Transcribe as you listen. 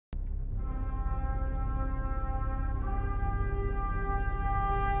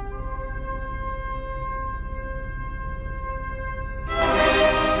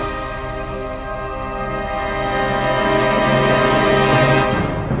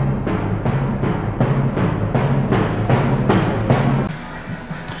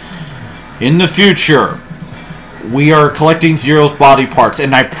In the future, we are collecting Zero's body parts,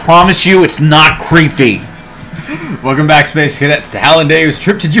 and I promise you it's not creepy. Welcome back, Space Cadets, to Hal Dave's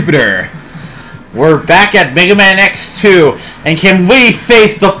trip to Jupiter. We're back at Mega Man X2, and can we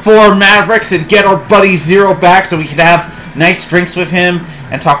face the 4 Mavericks and get our buddy Zero back so we can have nice drinks with him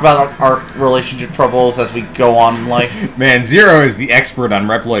and talk about our relationship troubles as we go on in life? Man, Zero is the expert on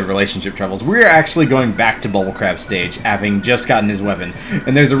Reploid relationship troubles. We're actually going back to Bubble Crab stage, having just gotten his weapon,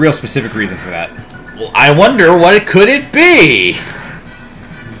 and there's a real specific reason for that. Well, I wonder what could it be?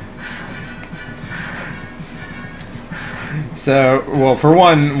 So, well, for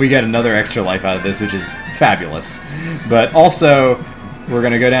one, we get another extra life out of this, which is fabulous. But also, we're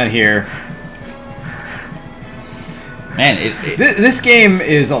going to go down here. Man, this game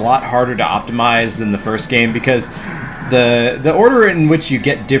is a lot harder to optimize than the first game because the order in which you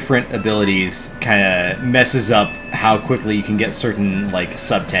get different abilities kind of messes up how quickly you can get certain, like,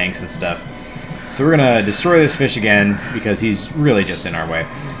 sub-tanks and stuff. So we're going to destroy this fish again because he's really just in our way.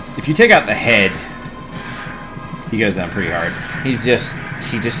 If you take out the head, he goes down pretty hard. he just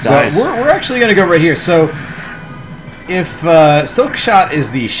dies. But we're actually going to go right here. So, if Silk Shot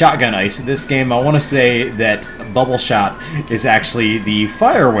is the shotgun ice of this game, I want to say that Bubble Shot is actually the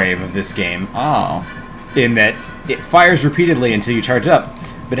fire wave of this game. Oh. In that it fires repeatedly until you charge up.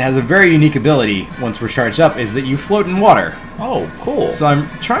 But it has a very unique ability, once we're charged up, is that you float in water. Oh, cool. So I'm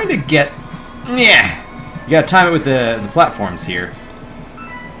trying to get... Yeah. You gotta time it with the platforms here.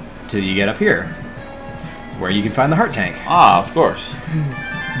 Till you get up here. Where you can find the heart tank. Ah, of course.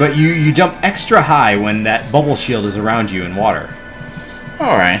 But you jump extra high when that bubble shield is around you in water.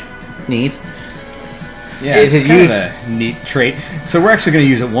 Alright. Neat. Yeah, it's kind of a neat trait. So we're actually going to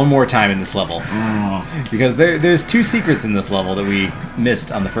use it one more time in this level. Because there's 2 secrets in this level that we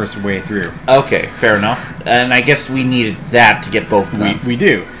missed on the first way through. Okay, fair enough. And I guess we needed that to get both of them. We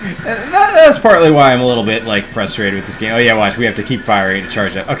do. And that's partly why I'm a little bit like frustrated with this game. Oh yeah, watch, we have to keep firing to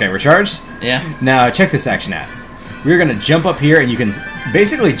charge up. Okay, we're charged? Yeah. Now, check this action out. We're going to jump up here, and you can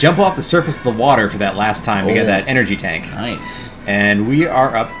basically jump off the surface of the water for that last time to get that energy tank. Nice. And we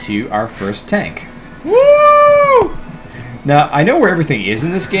are up to our first tank. Woo! Now, I know where everything is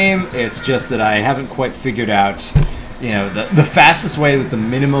in this game, it's just that I haven't quite figured out, you know, the fastest way with the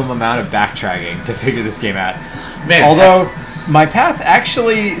minimum amount of backtracking to figure this game out. Man, although, my path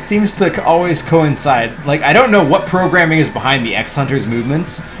actually seems to always coincide. Like, I don't know what programming is behind the X-Hunter's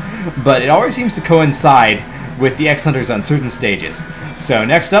movements, but it always seems to coincide with the X-Hunters on certain stages. So,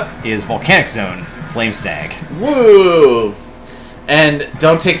 next up is Volcanic Zone, Flame Stag. Woo! And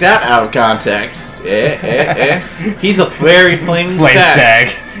don't take that out of context. He's a very flaming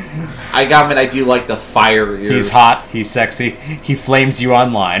stag. I got him, and I do like the fire ears. He's hot. He's sexy. He flames you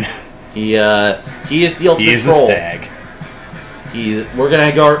online. He is the ultimate He is troll. a stag. We're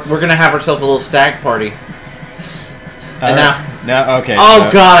gonna have ourselves a little stag party. And now, okay. Oh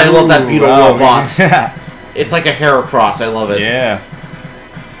god, I love that beetle robot. Yeah. It's like a Heracross. I love it. Yeah.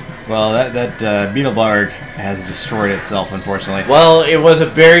 Well, that Beetleborg has destroyed itself, unfortunately. Well, it was a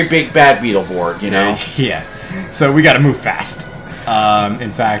very big bad Beetleborg, you know? Yeah. So we gotta move fast.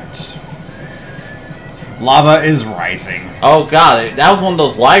 In fact, lava is rising. Oh god, that was one of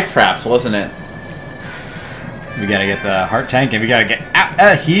those live traps, wasn't it? We gotta get the heart tank, and we gotta get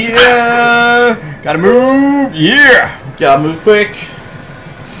out here. Gotta move. Yeah. Gotta move quick.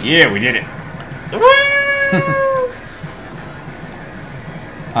 Yeah, we did it.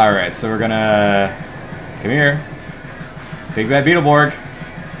 Alright, so we're gonna... Come here. Big bad Beetleborg.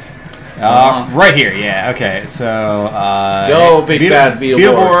 Right here, yeah, okay, so... Go, big bad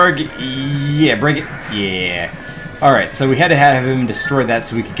Beetleborg. Yeah, break it. Yeah. Alright, so we had to have him destroy that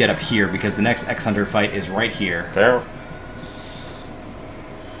so we could get up here, because the next X-Hunter fight is right here. Fair.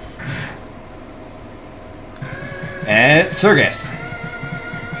 And it's Surgus.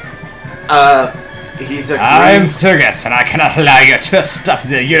 I'm Surgus, and I cannot allow you to stop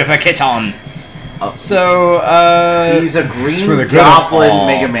the unification. So, he's a green goblin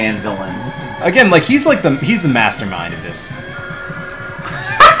Mega Man villain. Again, like he's the mastermind of this.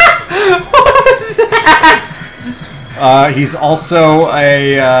 What was that? He's also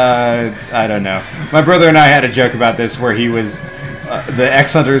a I don't know. My brother and I had a joke about this where he was the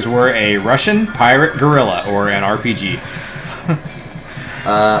X-Hunters were a Russian pirate guerrilla or an RPG.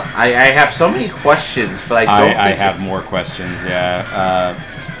 I have so many questions, but I have more questions, yeah.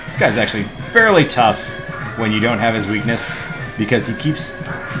 This guy's actually fairly tough when you don't have his weakness, because he keeps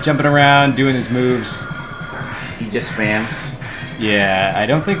jumping around, doing his moves. He just spams. Yeah, I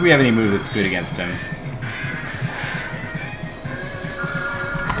don't think we have any move that's good against him.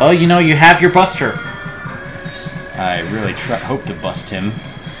 Well, you know, you have your Buster. I really hope to bust him.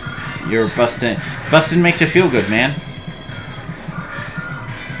 You're busting. Busting makes you feel good, man.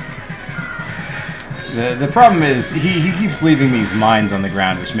 The problem is he keeps leaving these mines on the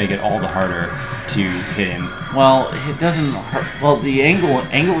ground, which make it all the harder to hit him. Well, it doesn't hurt. Well, the angle.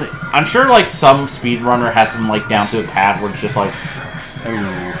 I'm sure like some speedrunner has them like down to a pad where it's just like,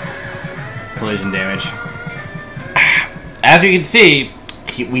 Ooh, collision damage. as you can see,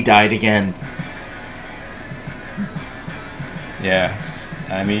 we died again. Yeah,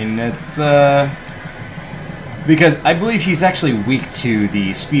 I mean it's because I believe he's actually weak to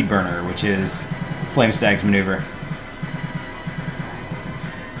the speed burner, which is Flame Stag's maneuver.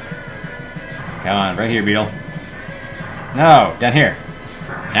 Come on, right here, Beetle. No, down here.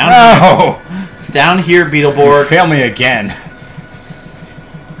 Down here, Beetleborg. Fail me again.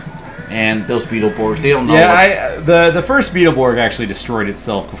 And those Beetleborgs, they don't know. Yeah, the first Beetleborg actually destroyed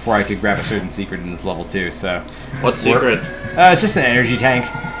itself before I could grab a certain secret in this level too. So. What secret? It's just an energy tank.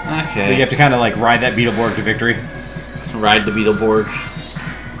 Okay. But you have to kind of like ride that Beetleborg to victory. Ride the Beetleborg.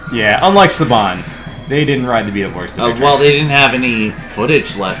 Yeah, unlike Saban, they didn't ride the Beetleborgs to victory. Well, they didn't have any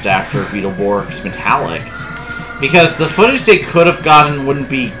footage left after Beetleborg's Metallics. Because the footage they could have gotten wouldn't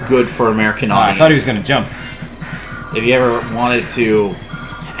be good for American audience. I thought he was going to jump. If you ever wanted to...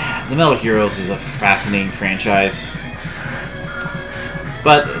 The Metal Heroes is a fascinating franchise.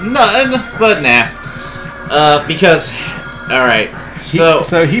 But nah. Because... Alright,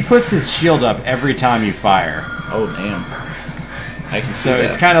 so he puts his shield up every time you fire. Oh, damn. I can see that. So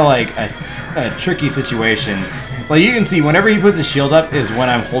it's kind of like a tricky situation. Like you can see, whenever he puts his shield up is when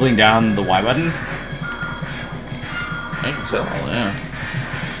I'm holding down the Y button. I can tell, yeah.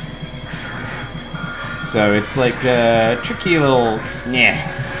 So it's like a tricky little... Yeah.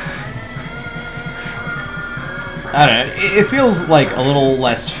 I don't know. It feels like a little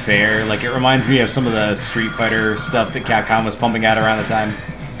less fair. Like, it reminds me of some of the Street Fighter stuff that Capcom was pumping out around the time.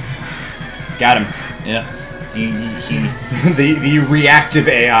 Got him. Yeah. The reactive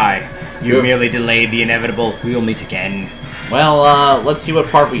AI. You merely delayed the inevitable. We will meet again. Well, let's see what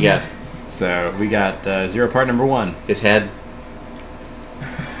part we get. So, we got Zero part number 1. His head.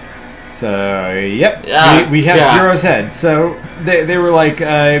 So, yep. We have Zero's head. So, they were like,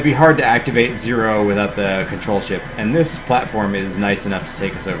 it'd be hard to activate Zero without the control chip. And this platform is nice enough to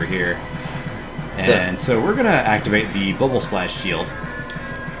take us over here. And so we're going to activate the Bubble Splash shield.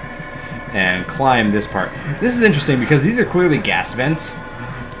 And climb this part. This is interesting because these are clearly gas vents.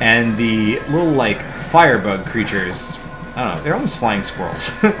 And the little, like, firebug creatures... I don't know, they're almost flying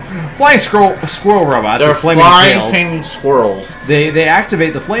squirrels. Flying squirrel robots with flaming tails. They're flying squirrels. They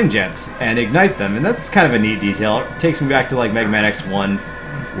activate the flame jets and ignite them, and that's kind of a neat detail. It takes me back to like Mega Man X1,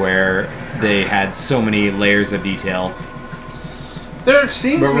 where they had so many layers of detail. There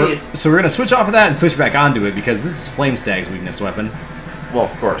seems to be... So we're going to switch off of that and switch back onto it, because this is Flame Stag's weakness weapon. Well,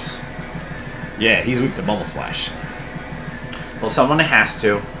 of course. Yeah, he's weak to Bubble Splash. Well, someone has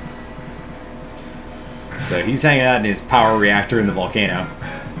to. So he's hanging out in his power reactor in the volcano.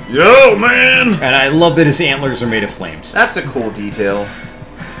 Yo, man! And I love that his antlers are made of flames. That's a cool detail.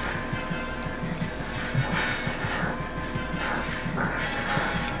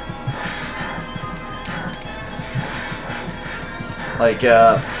 Like,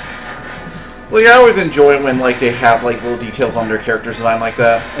 well, I always enjoy when, like, they have, like, little details on their character design like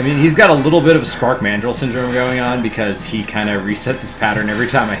that. I mean, he's got a little bit of Spark Mandrill syndrome going on because he kind of resets his pattern every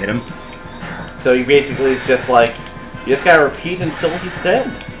time I hit him. So you basically, it's just like, you just gotta repeat until he's dead.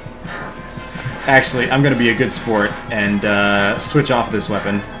 Actually, I'm gonna be a good sport and switch off this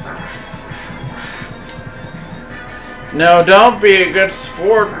weapon. No, don't be a good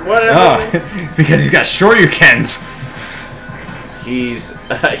sport, whatever. Oh, because he's got Shoryukens. He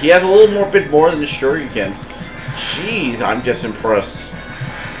has a bit more than Shoryukens. Jeez, I'm just impressed.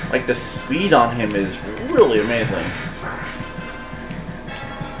 Like, the speed on him is really amazing.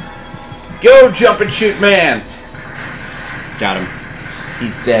 Go, jump and shoot, man! Got him.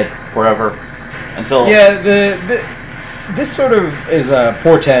 He's dead forever. Until... Yeah, this sort of is a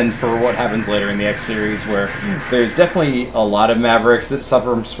portend for what happens later in the X series, where there's definitely a lot of Mavericks that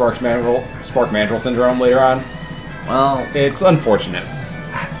suffer from Spark Mandrill syndrome later on. Well... It's unfortunate.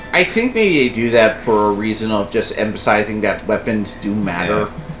 I think maybe they do that for a reason of just emphasizing that weapons do matter.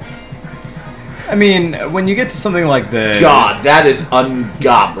 Yeah. I mean, when you get to something like the... God, that is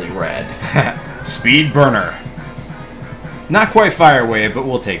ungodly red. Speed Burner. Not quite Fire Wave, but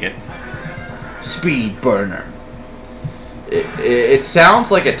we'll take it. Speed Burner. It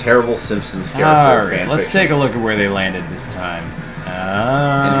sounds like a terrible Simpsons character. Alright, let's take a look at where they landed this time.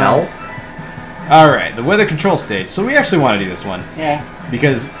 In hell? Alright, the weather control stage. So we actually want to do this one. Yeah.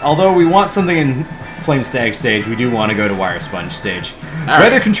 Because although we want something in Flame Stag stage, we do want to go to Wire Sponge stage. All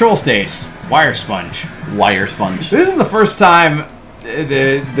Weather right. Control stage, Wire Sponge. Wire Sponge. This is the first time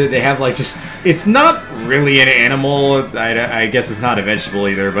they have, like, just... It's not really an animal. I guess it's not a vegetable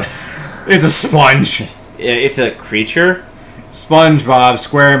either, but it's a sponge. It's a creature? Spongebob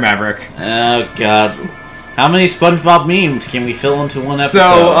Square Maverick. Oh, God. How many SpongeBob memes can we fill into one episode?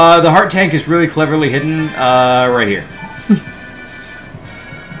 So, the heart tank is really cleverly hidden right here.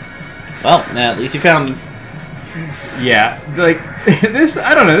 Well, at least you found him. Yeah, like, this...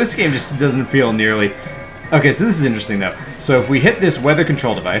 I don't know, this game just doesn't feel nearly... Okay, so this is interesting, though. So if we hit this weather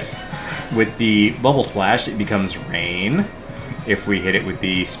control device with the bubble splash, it becomes rain. If we hit it with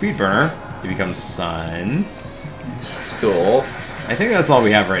the speed burner, it becomes sun. That's cool. I think that's all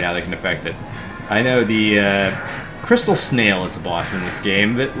we have right now that can affect it. I know the Crystal Snail is the boss in this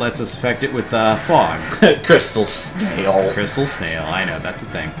game that lets us affect it with fog. Crystal Snail. Crystal Snail, I know, that's the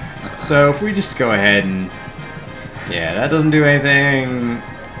thing. So if we just go ahead and... Yeah, that doesn't do anything.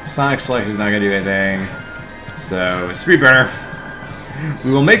 Sonic Selection's not going to do anything. So, speed burner.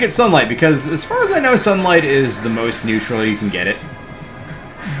 We will make it sunlight because, as far as I know, sunlight is the most neutral you can get it.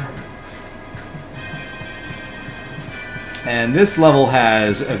 And this level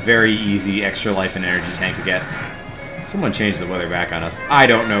has a very easy extra life and energy tank to get. Someone changed the weather back on us. I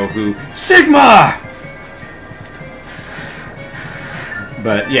don't know who. Sigma!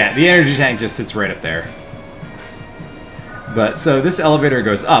 But yeah, the energy tank just sits right up there. But so this elevator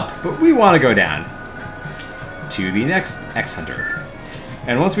goes up, but we want to go down to the next X-Hunter.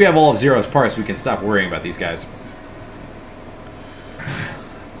 And once we have all of Zero's parts, we can stop worrying about these guys.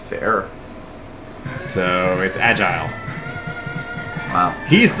 Fair. So it's Agile. Wow.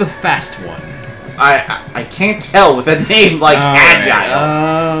 He's the fast one. I can't tell with a name like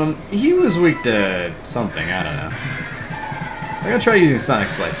Agile. He was weak to something, I don't know. I'm gonna try using Sonic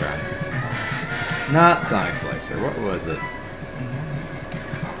Slicer on him. Not Sonic Slicer, what was it?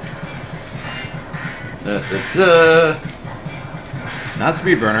 Not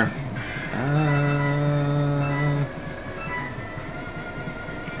Speed Burner.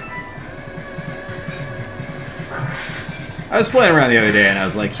 I was playing around the other day and I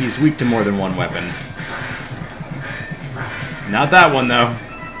was like, he's weak to more than one weapon. Not that one, though.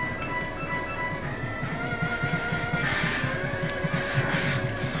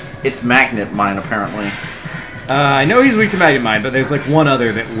 It's Magnet Mine, apparently. I know he's weak to Magnet Mine, but there's like one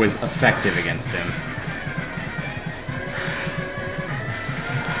other that was effective against him.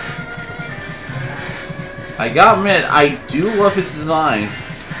 I gotta admit, I do love his design.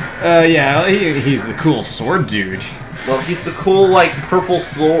 Yeah, he's the cool sword dude. Well, he's the cool, like, purple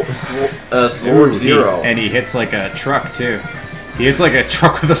sword Zero. And he hits like a truck, too. He hits like a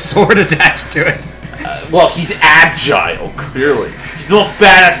truck with a sword attached to it. Well, he's agile, clearly. He's the most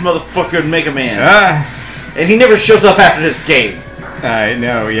badass motherfucker in Mega Man. And he never shows up after this game. I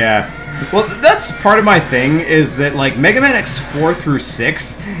know, yeah. Well, that's part of my thing, is that, like, Mega Man X4 through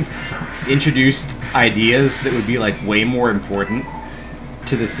 6 introduced ideas that would be, like, way more important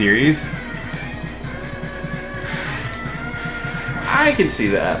to the series. I can see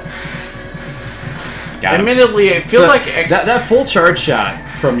that. Got him. Admittedly, it feels like that full charge shot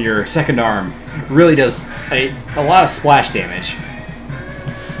from your second arm really does a lot of splash damage.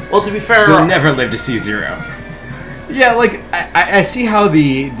 Well, to be fair, You'll never live to see Zero. Yeah, like I see how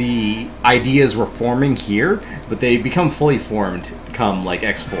the ideas were forming here, but they become fully formed come like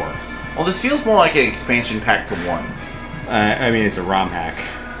X4. Well, this feels more like an expansion pack to 1. I mean, it's a ROM hack.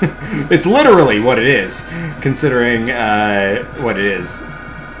 It's literally what it is, considering what it is.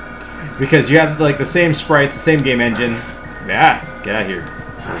 Because you have like the same sprites, the same game engine. Yeah, get out of here,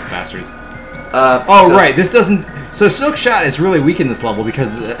 fools bastards. Right, this doesn't... So Silk Shot is really weak in this level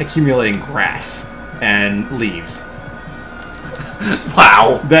because it's accumulating grass and leaves.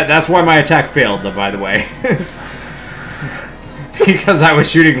 Wow. That's why my attack failed, though, by the way. Because I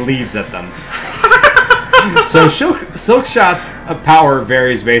was shooting leaves at them. So Silk Shot's power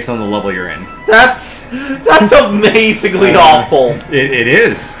varies based on the level you're in. That's amazingly awful. It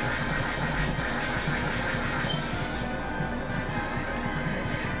is.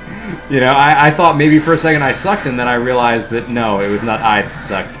 You know, I thought maybe for a second I sucked, and then I realized that no, it was not I that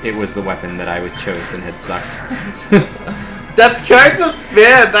sucked. It was the weapon that I was chosen had sucked. That's kind of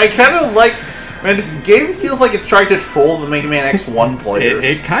fun. I kind of like... Man, this game feels like it's trying to troll the Mega Man X1 players.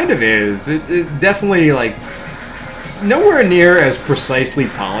 It kind of is. It definitely, like, nowhere near as precisely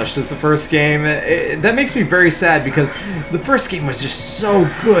polished as the first game. That makes me very sad because the first game was just so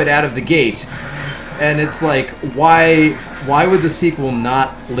good out of the gate. And it's like, why would the sequel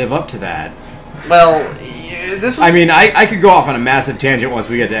not live up to that? Well, this was... I mean, I could go off on a massive tangent once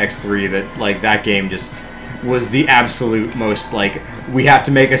we get to X3 that, like, that game just was the absolute most, like, we have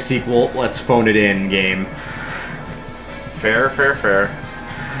to make a sequel, let's phone it in game. Fair.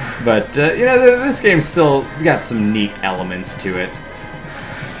 But, you know, this game's still got some neat elements to it.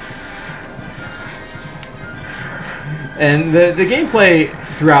 And the gameplay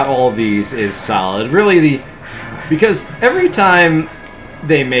throughout all of these is solid. Really, because every time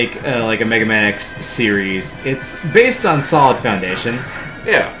they make like a Mega Man X series, it's based on solid foundation.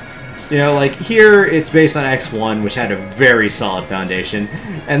 Yeah. You know, like here it's based on X1, which had a very solid foundation,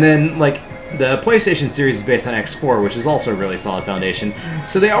 and then like the PlayStation series is based on X4, which is also a really solid foundation.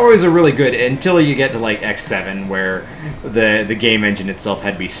 So they always are really good until you get to like X7, where the game engine itself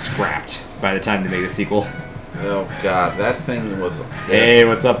had to be scrapped by the time they make the sequel. Oh god, that thing was... Hey,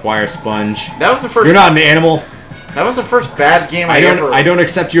 what's up, Wire Sponge? That was the first... You're not an animal. That was the first bad game I ever... I don't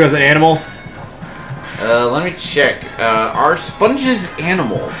accept you as an animal. Let me check. Are sponges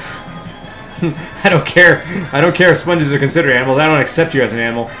animals? I don't care. I don't care if sponges are considered animals. I don't accept you as an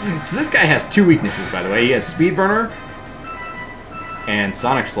animal. So this guy has two weaknesses, by the way. He has Speed Burner and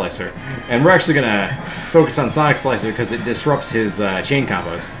Sonic Slicer. And we're actually going to focus on Sonic Slicer because it disrupts his chain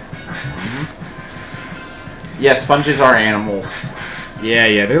combos. Yeah, sponges are animals.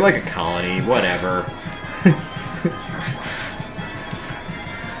 Yeah, they're like a colony. Whatever.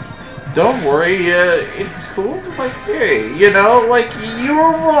 Don't worry, it's cool. Like, hey, you know, like, you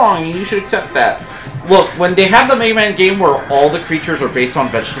were wrong, and you should accept that. Look, when they have the Mega Man game where all the creatures are based on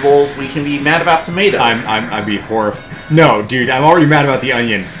vegetables, we can be mad about tomato. I'd be horrified. No, dude, I'm already mad about the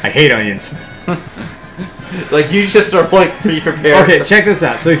onion. I hate onions. Like, you just are, like, pre-prepared. Okay, check this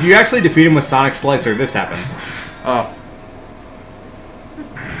out. So if you actually defeat him with Sonic Slicer, this happens. Oh.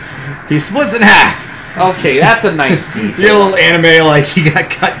 He splits in half. Okay, that's a nice detail. The little anime, like, he got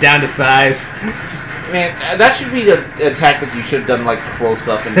cut down to size. Man, that should be a tactic you should have done, like, close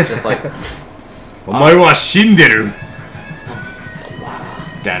up, and it's just like... Omae wa shinderu.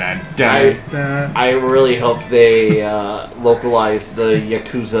 I really hope they localize the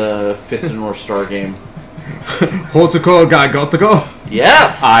Yakuza Fist of North Star game. Hotoko ga gotoko?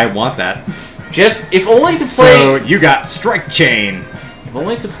 Yes! I want that. Just, if only to play... So, you got Strike Chain. If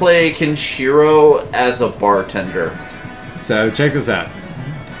only to play Kenshiro as a bartender. So, check this out.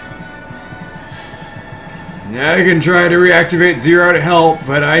 Now I can try to reactivate Zero to help,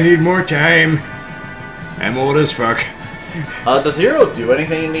 but I need more time. I'm old as fuck. Does Zero do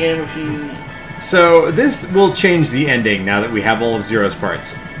anything in the game if you... So, this will change the ending now that we have all of Zero's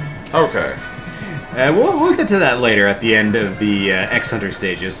parts. Okay. We'll get to that later at the end of the X-Hunter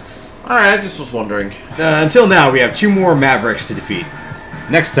stages. Alright, I just was wondering. Until now, we have 2 more Mavericks to defeat.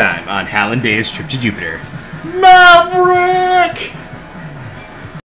 Next time on Hal and Dave's Trip to Jupiter. Maverick!